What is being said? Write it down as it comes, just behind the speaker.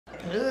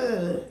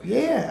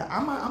Yeah,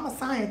 I'm a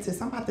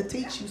scientist. I'm about to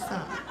teach you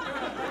something.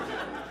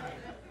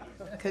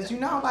 Cause you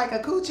know, like a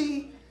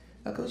coochie,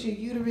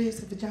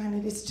 uterus, a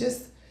vagina, it's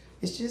just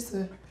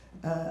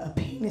a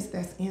penis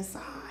that's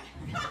inside.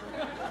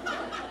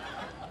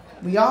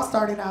 We all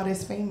started out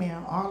as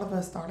female. All of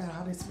us started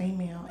out as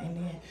female, and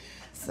then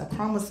a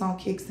chromosome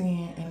kicks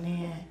in, and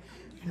then,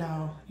 you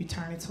know, you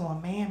turn into a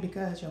man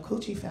because your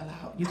coochie fell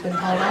out. You couldn't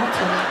hold on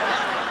to it.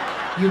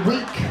 You're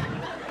weak.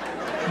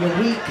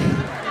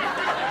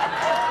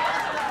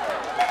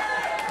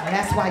 And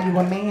that's why you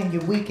a man.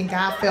 You're weak, and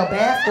God felt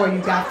bad for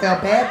you. God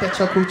felt bad that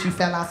your coochie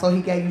fell out, so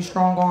he gave you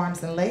strong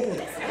arms and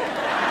legs.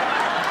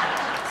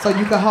 So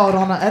you could hold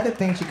on to other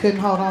things. You couldn't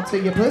hold on to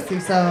your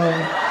pussy, so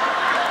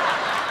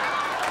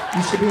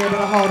you should be able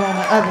to hold on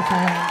to other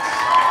things.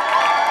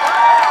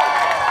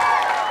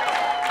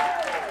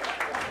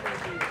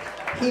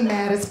 He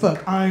mad as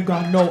fuck. I ain't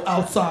got no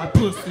outside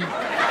pussy.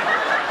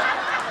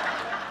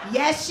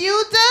 Yes,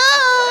 you do.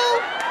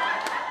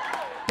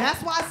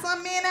 That's why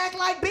some men act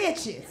like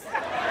bitches.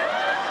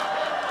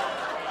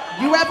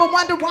 You ever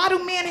wonder why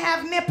do men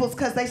have nipples?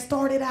 Because they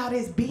started out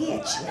as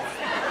bitches.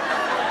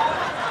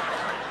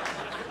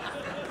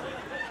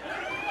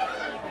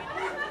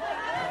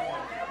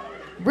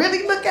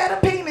 Really look at a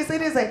penis,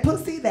 it is a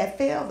pussy that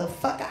fell the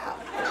fuck out.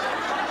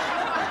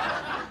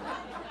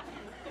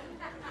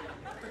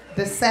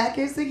 The sac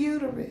is the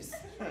uterus.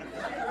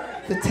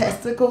 The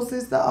testicles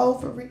is the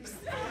ovaries.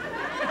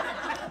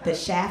 The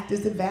shaft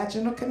is the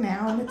vaginal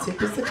canal, and the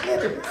tip is the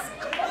clitoris.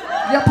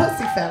 Your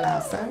pussy fell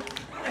out, sir.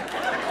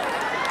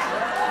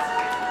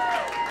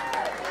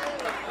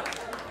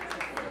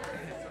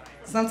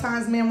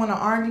 Sometimes men want to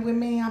argue with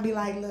me. I'll be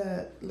like,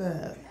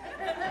 look.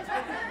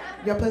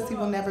 Your pussy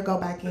will never go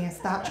back in.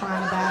 Stop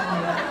trying to battle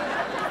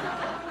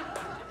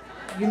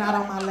me. You're not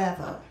on my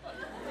level.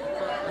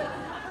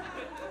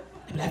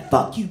 I'll be like,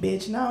 fuck you,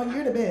 bitch. No,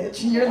 you're the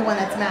bitch. You're the one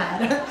that's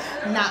mad.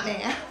 Not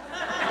me.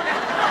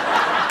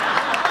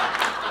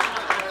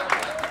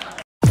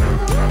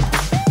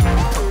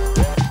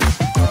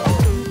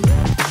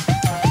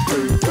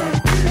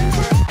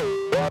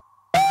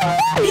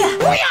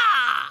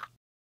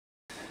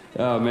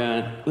 Oh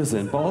man,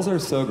 listen, balls are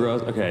so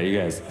gross. Okay, you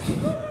guys.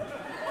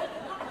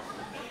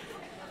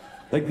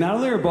 Like, not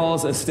only are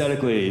balls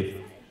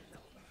aesthetically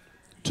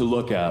to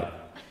look at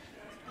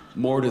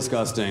more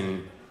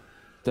disgusting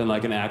than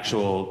like an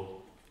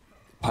actual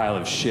pile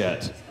of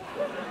shit,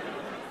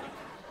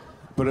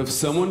 but if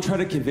someone tried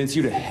to convince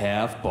you to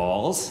have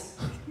balls,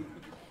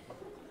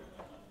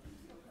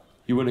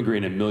 you wouldn't agree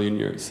in a million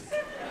years.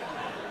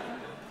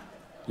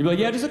 You'd be like,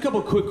 yeah, just a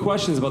couple quick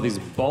questions about these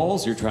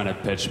balls you're trying to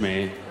pitch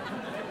me.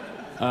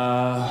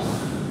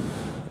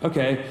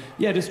 Okay,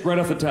 yeah, just right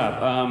off the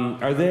top.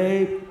 Are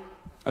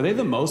they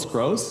the most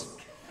gross?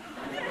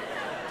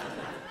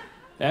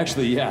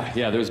 Actually,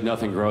 yeah, there's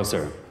nothing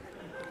grosser.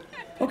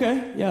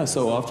 Okay, yeah,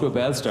 so off to a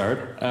bad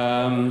start.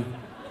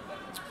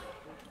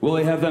 Will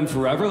I have them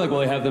forever? Like, will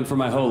I have them for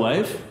my whole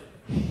life?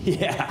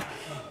 Yeah,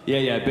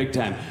 big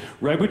time.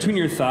 Right between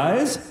your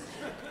thighs,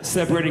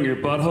 separating your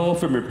butthole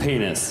from your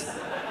penis.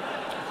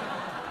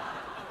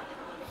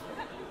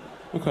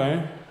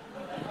 Okay.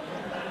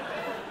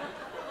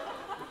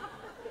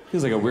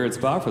 Feels like a weird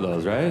spot for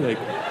those, right? Like,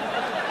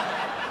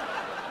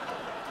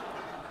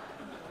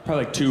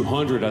 probably like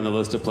 200 on the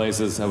list of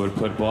places I would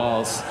put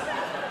balls.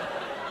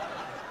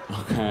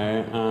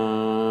 Okay.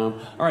 All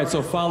right,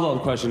 so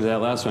follow-up question to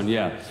that last one,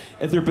 yeah.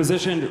 If they're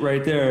positioned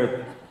right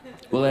there,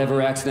 will I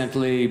ever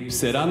accidentally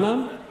sit on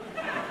them?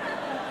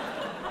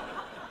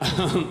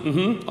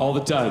 Mm-hmm, all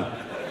the time.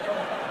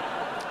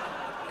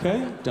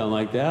 Okay, don't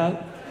like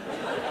that.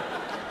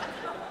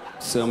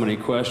 So many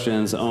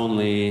questions,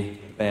 only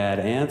bad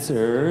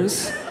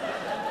answers.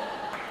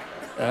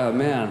 Oh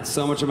man,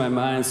 so much in my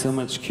mind, so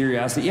much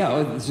curiosity.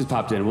 Yeah, this just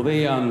popped in. Will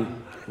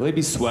they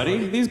be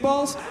sweaty, these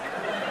balls?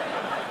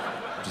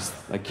 Just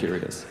like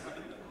curious.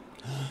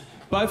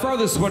 By far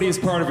the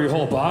sweatiest part of your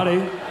whole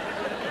body.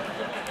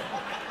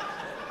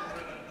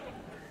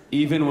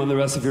 Even when the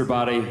rest of your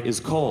body is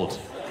cold.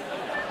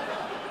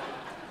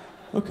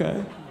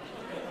 Okay.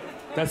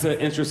 That's an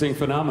interesting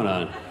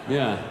phenomenon.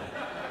 Yeah.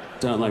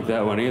 Don't like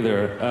that one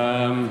either.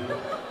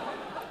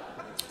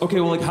 Okay,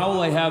 well, like, how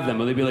will I have them?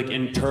 Will they be like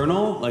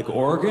internal, like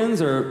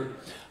organs, or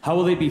how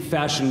will they be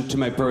fashioned to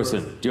my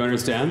person? Do you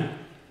understand?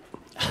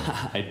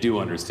 I do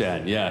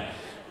understand, yeah.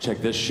 Check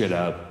this shit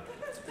out.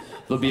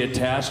 They'll be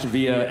attached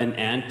via an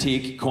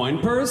antique coin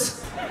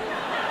purse.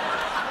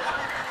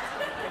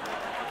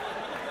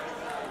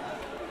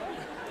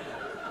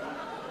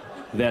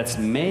 That's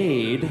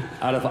made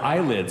out of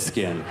eyelid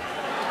skin.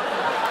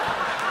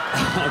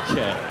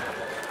 Okay.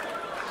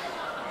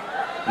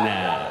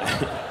 Nah.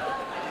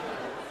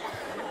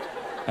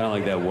 I don't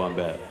like that one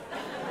bit.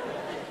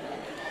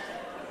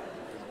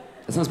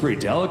 That sounds pretty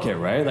delicate,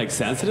 right? Like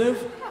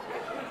sensitive?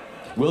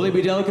 Will they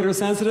be delicate or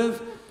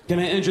sensitive? Can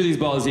I injure these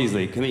balls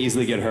easily? Can they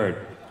easily get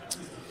hurt?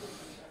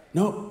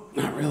 Nope,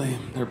 not really.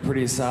 They're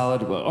pretty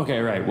solid. Well, okay,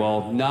 right.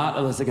 Well, not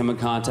unless they come in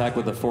contact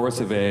with the force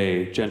of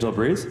a gentle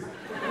breeze.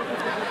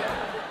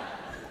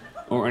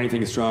 or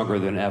anything stronger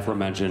than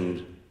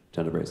aforementioned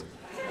tenderbrace.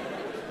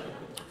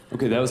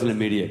 Okay, that was an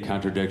immediate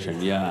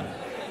contradiction, yeah.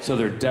 So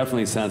they're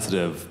definitely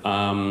sensitive.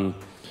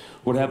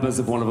 What happens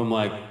if one of them,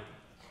 like,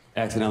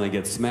 accidentally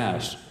gets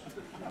smashed?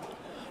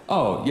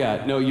 Oh,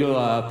 yeah, no,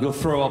 you'll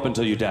throw up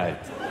until you die.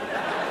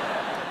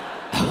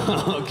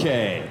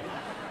 Okay.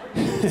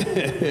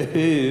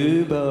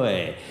 Ooh,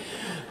 boy.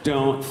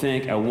 Don't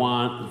think I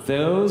want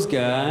those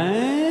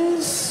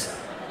guys.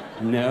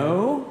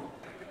 No?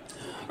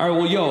 All right,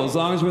 well, yo, as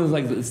long as we're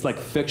like, it's like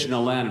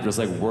fictional land of just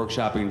like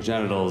workshopping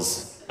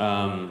genitals,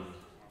 can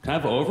I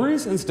have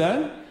ovaries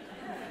instead?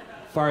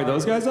 Fire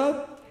those guys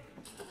up?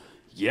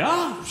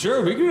 Yeah,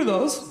 sure, we can do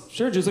those.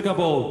 Sure, just a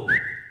couple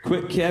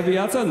quick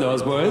caveats on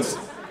those, boys.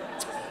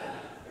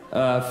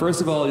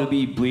 First of all, you'll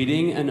be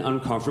bleeding and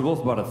uncomfortable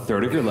for about a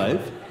third of your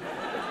life.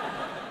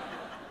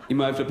 You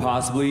might have to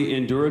possibly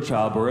endure a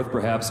childbirth,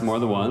 perhaps more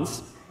than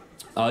once.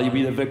 You'll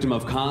be the victim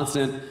of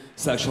constant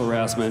sexual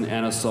harassment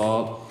and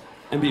assault,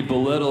 and be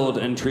belittled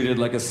and treated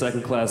like a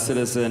second-class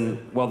citizen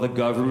while the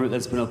government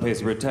that's been in place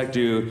to protect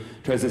you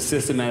tries to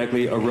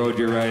systematically erode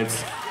your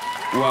rights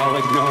while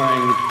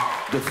ignoring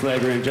the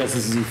flagrant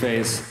injustices you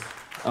face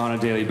on a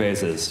daily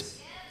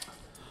basis.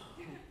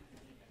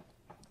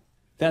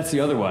 That's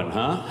the other one,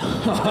 huh?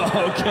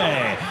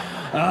 Okay.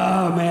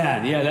 Oh,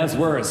 man. Yeah, that's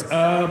worse.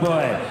 Oh,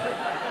 boy.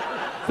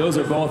 Those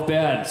are both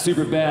bad.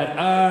 Super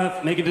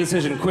bad. Make a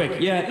decision quick.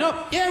 Yeah,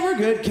 no, yeah, we're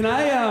good. Can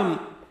I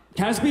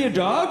just be a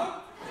dog?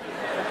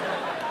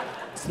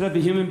 Instead of a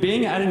human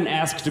being? I didn't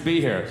ask to be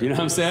here. You know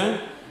what I'm saying?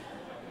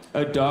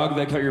 A dog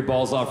that cut your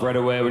balls off right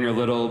away when you're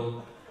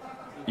little.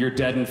 You're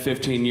dead in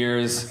 15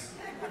 years.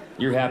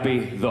 You're happy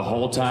the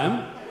whole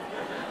time?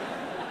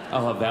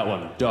 I'll have that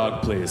one.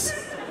 Dog, please.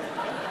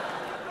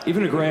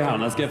 Even a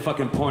greyhound. Let's get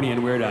fucking pointy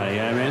and weird on it, you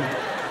know what I mean?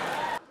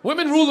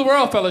 Women rule the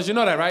world, fellas. You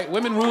know that, right?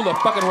 Women rule the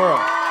fucking world.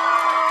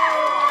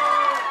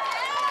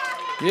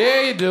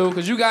 Yeah, you do,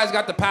 because you guys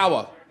got the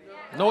power.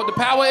 Know what the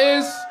power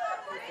is?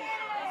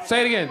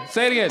 Say it again.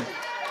 Say it again.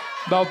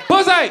 The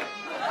pussy.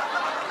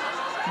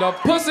 The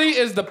pussy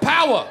is the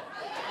power.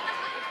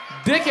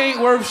 Dick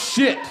ain't worth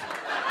shit.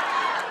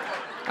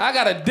 I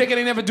got a dick and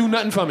they never do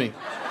nothing for me.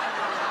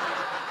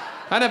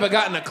 I never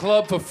got in a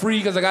club for free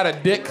because I got a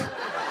dick.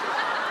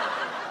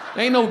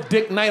 Ain't no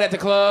dick night at the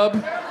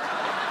club.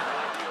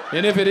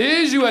 And if it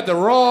is, you at the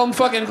wrong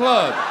fucking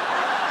club.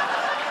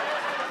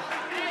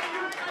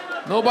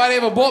 Nobody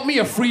ever bought me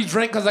a free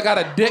drink because I got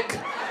a dick.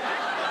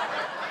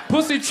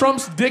 Pussy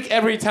trumps dick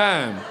every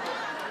time.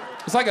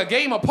 It's like a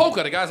game of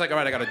poker. The guy's like, all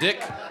right, I got a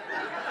dick.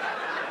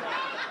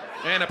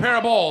 And a pair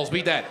of balls,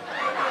 beat that.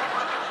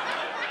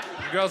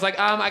 The girl's like,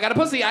 I got a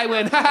pussy, I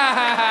win. Ha ha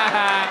ha ha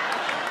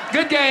ha.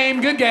 Good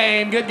game, good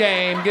game, good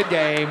game, good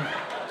game.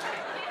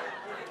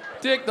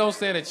 Dick don't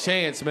stand a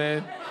chance,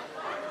 man.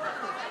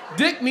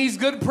 Dick needs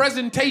good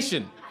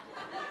presentation.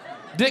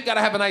 Dick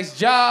gotta have a nice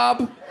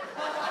job.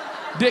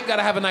 Dick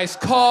gotta have a nice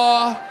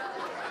car.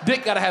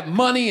 Dick gotta have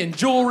money and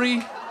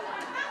jewelry.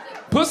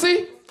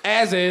 Pussy,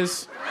 as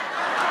is.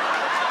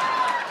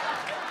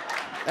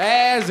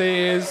 As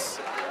is.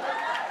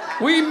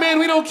 We men,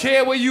 we don't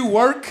care where you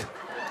work.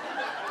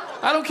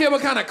 I don't care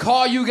what kind of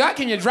car you got.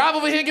 Can you drive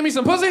over here and give me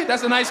some pussy?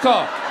 That's a nice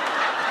car.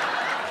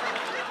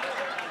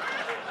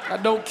 I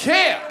don't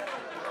care.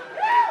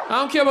 I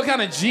don't care what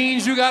kind of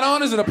jeans you got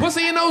on. Is it a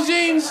pussy in those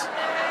jeans?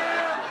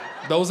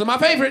 Those are my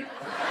favorite.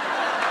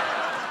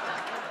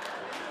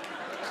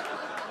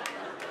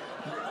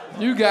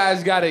 You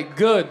guys got it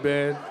good,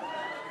 man.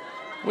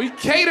 We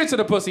cater to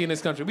the pussy in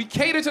this country. We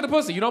cater to the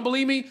pussy. You don't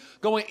believe me?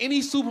 Go in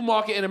any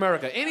supermarket in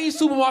America. Any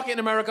supermarket in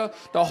America,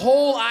 the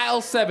whole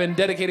aisle 7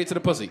 dedicated to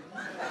the pussy.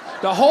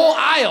 The whole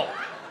aisle.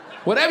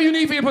 Whatever you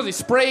need for your pussy.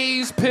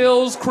 Sprays,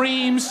 pills,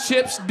 creams,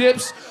 chips,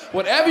 dips.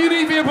 Whatever you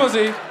need for your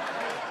pussy,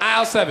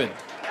 aisle 7.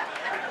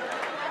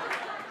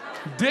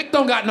 Dick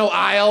don't got no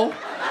aisle.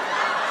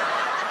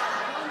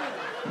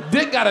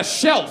 Dick got a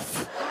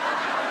shelf.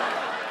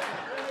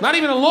 Not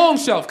even a long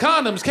shelf.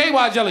 Condoms,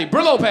 KY jelly,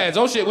 Brillo pads.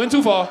 Oh shit, went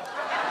too far.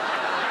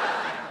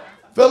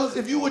 Fellas,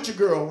 if you with your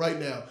girl right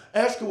now,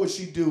 ask her what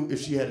she'd do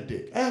if she had a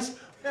dick. Ask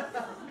her.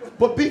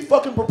 But be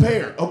fucking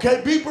prepared,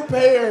 okay? Be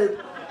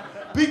prepared.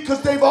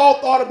 Because they've all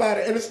thought about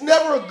it. And it's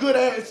never a good,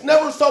 it's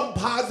never something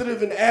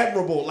positive and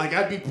admirable, like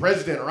I'd be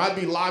president or I'd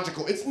be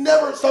logical. It's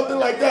never something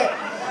like that.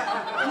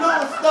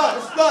 No, it's not.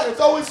 It's not. It's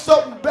always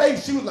something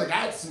base. She was like,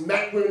 I'd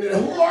smack women in the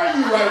head. Who are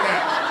you right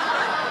now?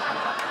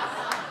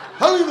 I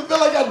don't even feel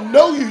like I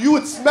know you. You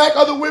would smack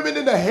other women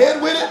in the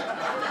head with it?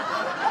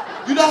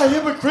 You know how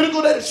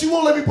hypocritical that is? She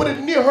won't let me put it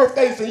near her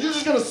face, and you're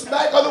just gonna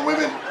smack other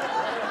women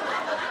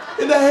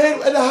in the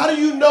head? And how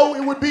do you know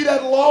it would be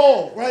that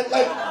long, right?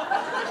 Like,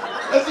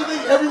 that's the thing.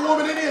 Every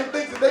woman in here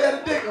thinks that they had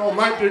a dick. Oh,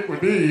 my dick would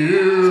be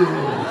you.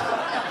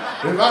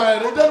 If I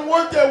had, it doesn't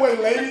work that way,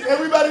 ladies.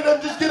 Everybody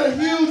doesn't just get a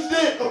huge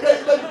dick,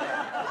 okay? Like,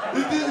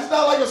 it's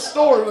not like a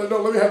store. Like, no,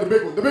 let me have the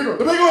big one, the big one,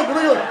 the big one, the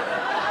big one.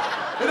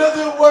 It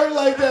doesn't work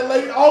like that,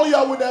 lady. All of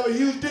y'all wouldn't have a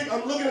huge dick.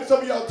 I'm looking at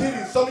some of y'all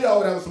titties. Some of y'all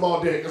would have a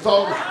small dick. That's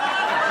all.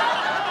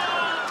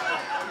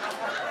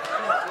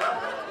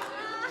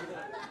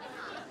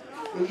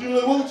 If you're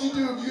like, what would you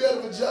do if you had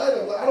a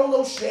vagina? Like, I don't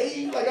know,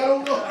 shave? Like, I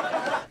don't know.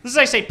 This is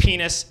how I say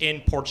penis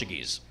in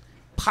Portuguese.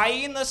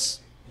 Penis.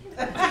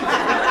 This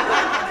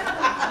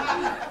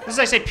is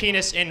how I say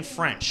penis in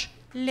French.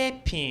 Le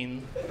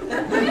pin.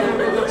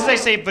 This is how I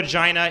say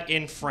vagina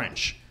in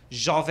French.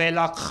 J'avais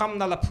la crème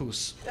de la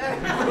pousse.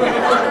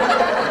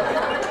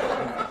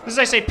 This is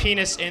how I say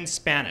penis in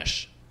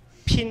Spanish.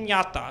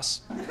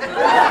 Piñatas.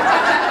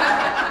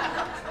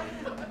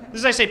 This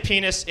is how I say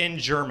penis in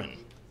German.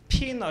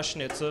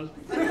 Penisschnitzel.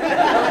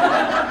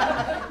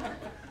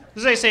 This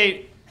is how I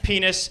say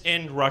penis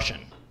in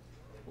Russian.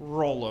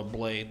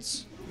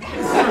 Rollerblades.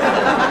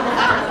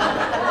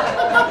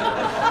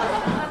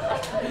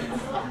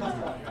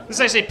 This is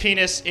how I say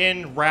penis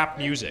in rap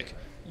music.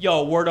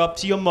 Yo, word up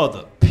to your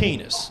mother.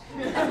 Penis.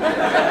 This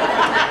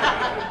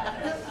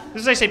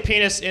is how I say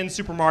penis in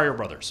Super Mario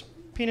Brothers.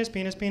 Penis,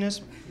 penis,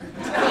 penis.